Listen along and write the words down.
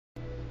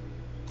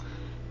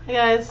Hey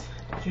guys,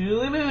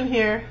 Julie Moon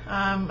here.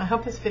 I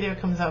hope this video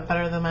comes out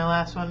better than my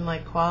last one,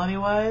 like quality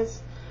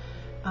wise.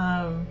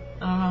 I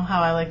don't know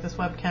how I like this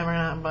webcam or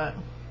not, but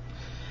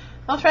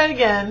I'll try it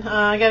again.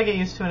 I gotta get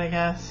used to it, I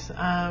guess.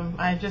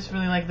 I just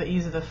really like the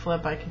ease of the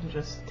flip.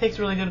 Takes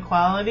really good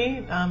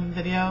quality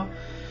video,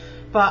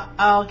 but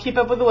I'll keep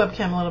up with the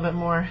webcam a little bit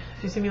more.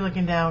 If you see me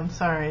looking down,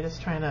 sorry,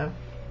 just trying to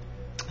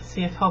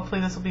see if hopefully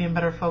this will be in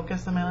better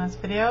focus than my last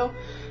video,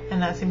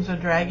 and that seems so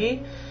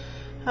draggy.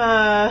 So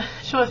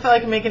I felt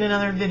like making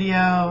another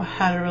video.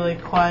 Had a really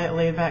quiet,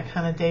 laid-back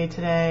kind of day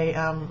today.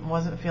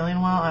 Wasn't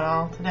feeling well at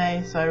all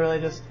today, so I really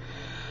just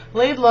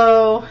laid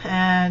low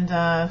and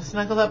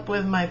snuggled up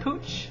with my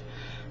pooch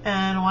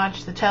and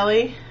watched the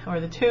telly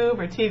or the tube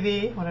or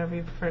TV, whatever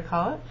you prefer to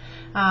call it,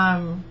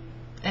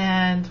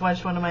 and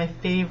watched one of my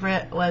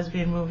favorite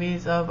lesbian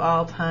movies of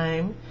all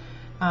time,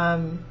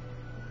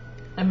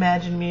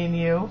 Imagine Me and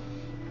You.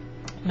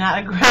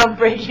 Not a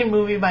groundbreaking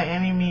movie by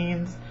any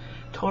means.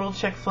 Total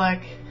chick flick,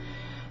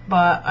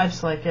 but I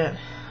just like it.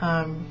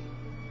 Of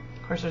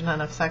course, there's not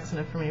enough sex in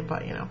it for me,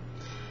 but you know,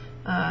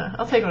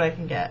 I'll take what I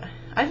can get.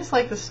 I just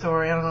like the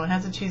story. I don't know, it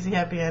has a cheesy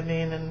happy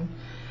ending, and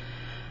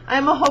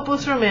I'm a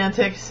hopeless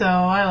romantic, so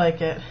I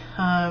like it.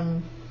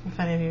 If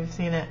any of you have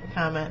seen it,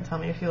 comment, tell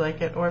me if you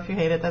like it, or if you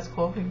hate it, that's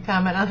cool. You can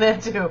comment on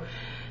that too.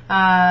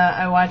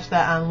 I watched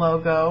that on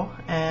Logo,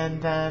 and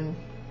then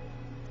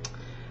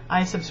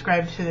I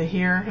subscribed to the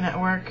Here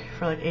network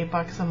for like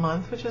 $8 a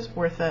month, which is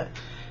worth it.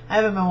 I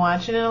haven't been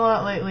watching it a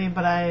lot lately,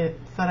 but I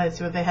thought I'd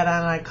see what they had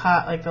on, and I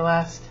caught like the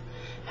last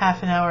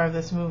half an hour of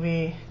this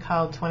movie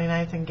called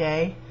 29th and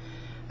Gay.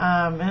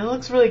 And it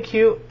looks really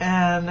cute,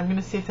 and I'm going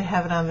to see if they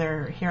have it on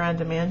their Here on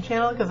Demand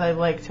channel, because I'd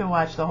like to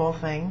watch the whole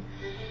thing.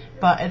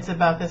 But it's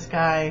about this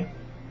guy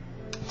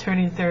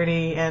turning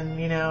 30 and,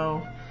 you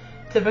know,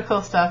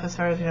 typical stuff as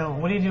far as, you know,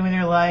 what do you do with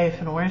your life,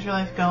 and where's your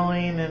life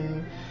going,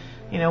 and,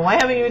 you know, why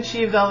haven't you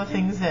achieved all the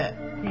things that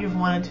you've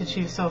wanted to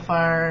achieve so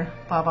far,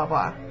 blah, blah,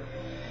 blah.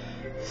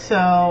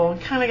 So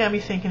it kind of got me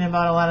thinking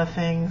about a lot of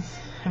things.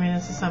 I mean,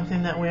 this is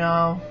something that we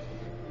all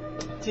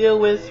deal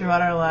with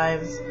throughout our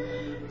lives.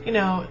 You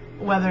know,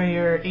 whether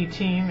you're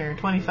 18 or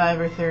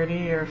 25 or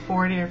 30 or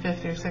 40 or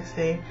 50 or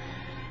 60,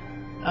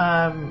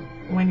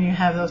 when you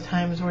have those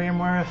times where you're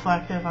more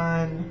reflective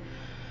on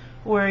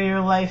where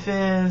your life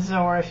is,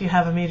 or if you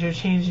have a major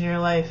change in your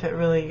life, it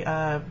really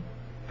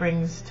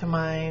brings to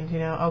mind, you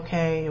know,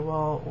 okay,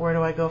 well, where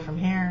do I go from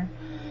here?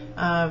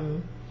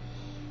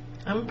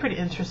 I'm a pretty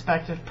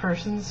introspective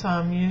person, so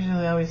I'm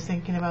usually always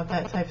thinking about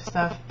that type of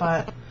stuff,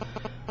 but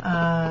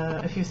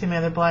if you've seen my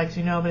other blogs,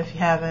 you know, but if you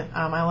haven't,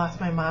 I lost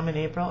my mom in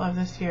April of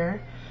this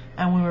year,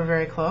 and we were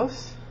very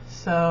close,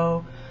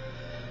 so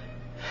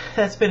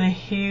that's been a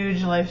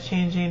huge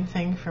life-changing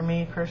thing for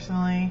me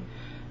personally,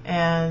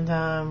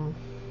 and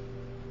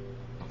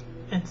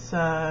it's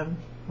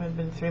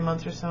been 3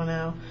 months or so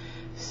now,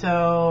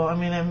 so, I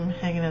mean, I'm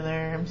hanging in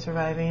there, I'm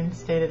surviving,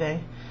 it's day to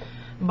day,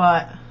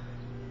 but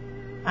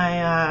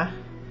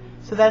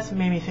so that's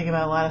made me think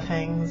about a lot of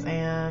things,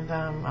 and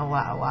a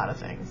lot of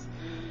things.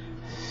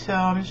 So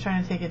I'm just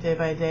trying to take it day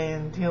by day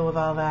and deal with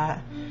all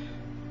that.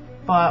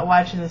 But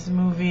watching this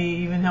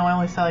movie, even though I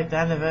only saw like the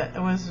end of it, it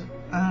was,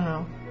 I don't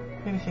know,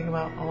 made me think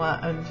about a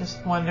lot. I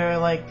just wonder,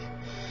 like,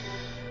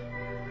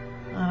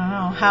 I don't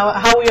know,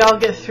 how we all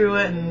get through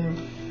it, and,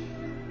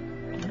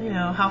 you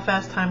know, how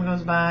fast time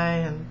goes by.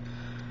 And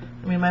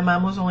I mean, my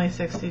mom was only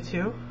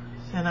 62,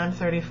 and I'm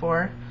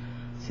 34.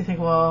 So you think,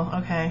 well,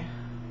 okay,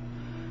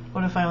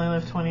 what if I only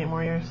live 28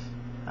 more years?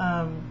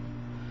 And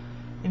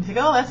you think,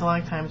 oh, that's a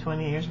long time,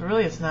 28 years. But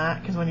really it's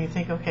not, because when you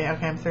think, okay,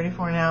 I'm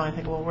 34 now, I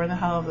think, well, where the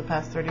hell have the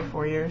past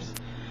 34 years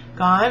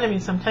gone? I mean,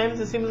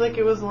 sometimes it seems like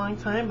it was a long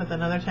time, but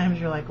then other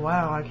times you're like,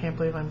 wow, I can't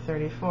believe I'm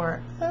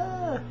 34.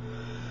 Not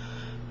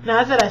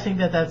that I think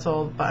that that's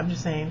old, but I'm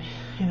just saying,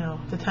 you know,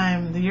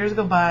 the years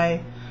go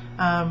by.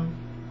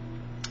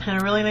 Had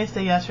a really nice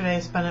day yesterday. I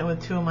spent it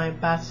with two of my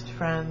best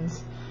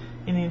friends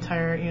in the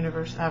entire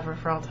universe ever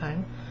for all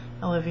time,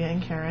 Olivia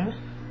and Karen.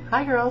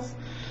 Hi, girls.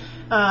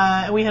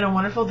 We had a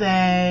wonderful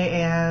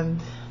day,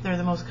 and they're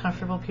the most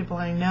comfortable people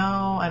I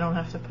know. I don't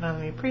have to put on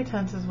any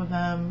pretenses with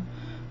them.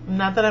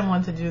 Not that I'm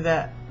one to do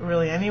that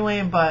really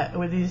anyway, but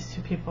with these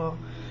two people,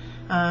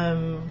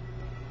 I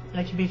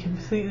can be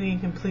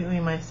completely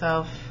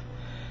myself.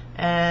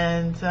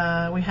 And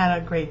we had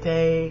a great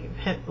day.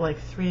 Hit like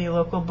 3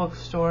 local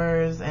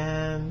bookstores,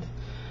 and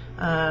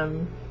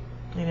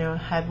you know,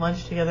 had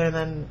lunch together, and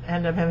then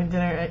ended up having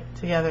dinner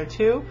together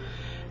too.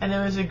 And it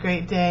was a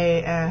great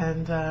day,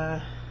 and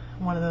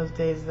one of those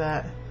days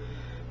that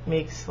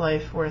makes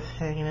life worth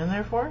hanging in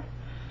there for.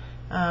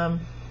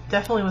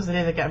 Definitely was the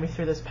day that got me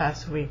through this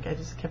past week. I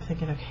just kept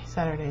thinking, okay,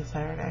 Saturday.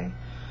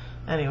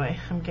 Anyway,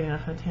 I'm getting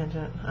off on a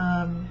tangent.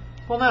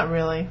 Well, not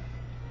really.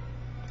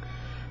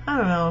 I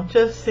don't know,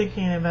 just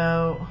thinking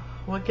about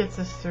what gets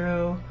us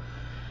through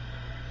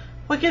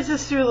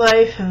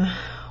life, and,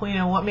 you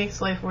know, what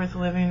makes life worth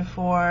living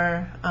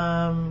for.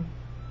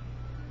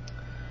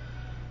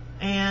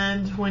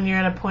 And when you're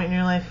at a point in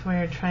your life where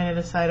you're trying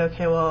to decide,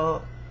 okay,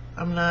 well,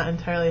 I'm not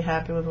entirely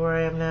happy with where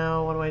I am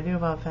now. What do I do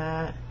about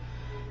that?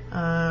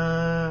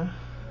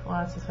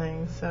 Lots of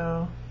things.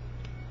 So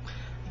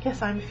I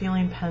guess I'm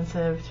feeling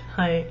pensive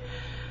tonight,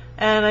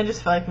 and I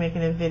just felt like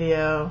making a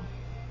video,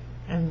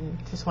 and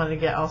just wanted to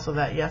get also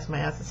that yes, my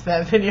ass is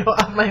fat video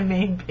off my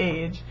main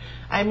page.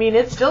 I mean,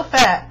 it's still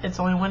fat. It's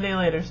only one day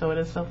later, so it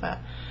is still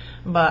fat.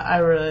 But I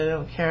really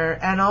don't care.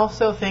 And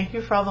also, thank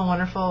you for all the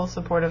wonderful,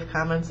 supportive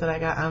comments that I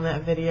got on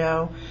that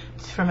video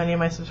from any of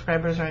my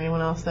subscribers or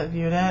anyone else that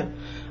viewed it.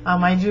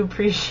 I do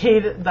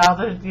appreciate all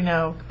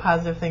the,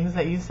 positive things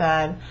that you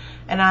said.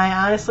 And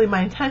I honestly,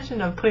 my intention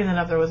of putting that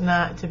up there was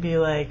not to be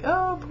like,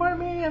 oh, poor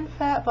me, I'm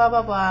fat, blah,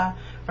 blah, blah,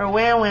 or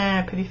wah,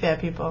 wah, pity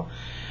fat people.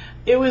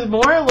 It was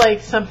more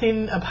like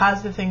a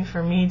positive thing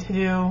for me to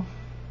do,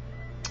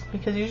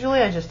 because usually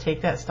I just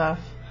take that stuff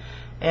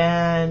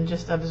and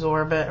just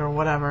absorb it or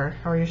whatever,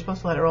 or you're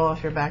supposed to let it roll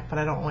off your back, but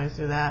I don't always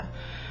do that.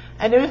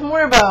 And it was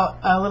more about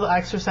a little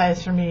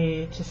exercise for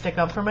me to stick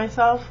up for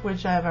myself,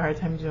 which I have a hard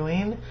time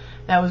doing.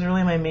 That was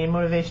really my main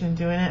motivation in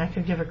doing it. I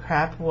could give a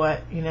crap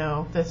what,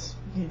 this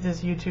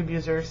YouTube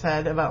user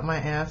said about my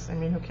ass. I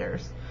mean, who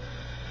cares?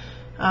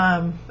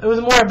 It was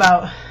more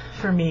about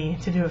for me,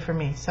 to do it for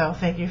me. So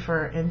thank you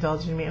for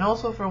indulging me, and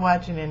also for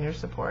watching and your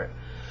support.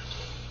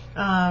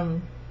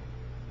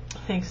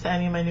 Thanks to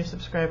any of my new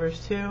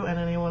subscribers too, and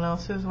anyone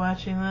else who's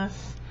watching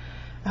this.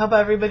 I hope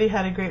everybody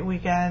had a great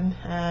weekend,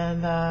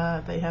 and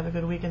that you have a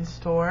good week in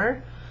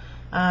store.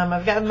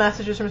 I've gotten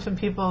messages from some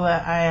people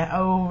that I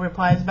owe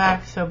replies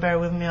back, so bear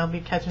with me. I'll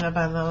be catching up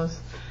on those.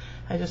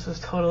 I just was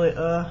totally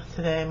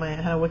today. I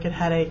had a wicked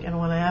headache, and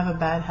when I have a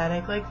bad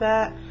headache like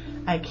that,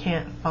 I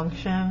can't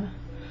function.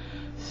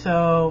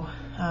 So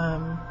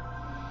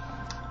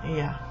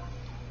yeah,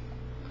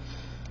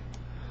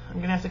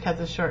 I'm gonna have to cut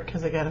this short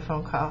because I got a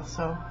phone call.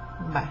 So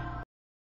bye.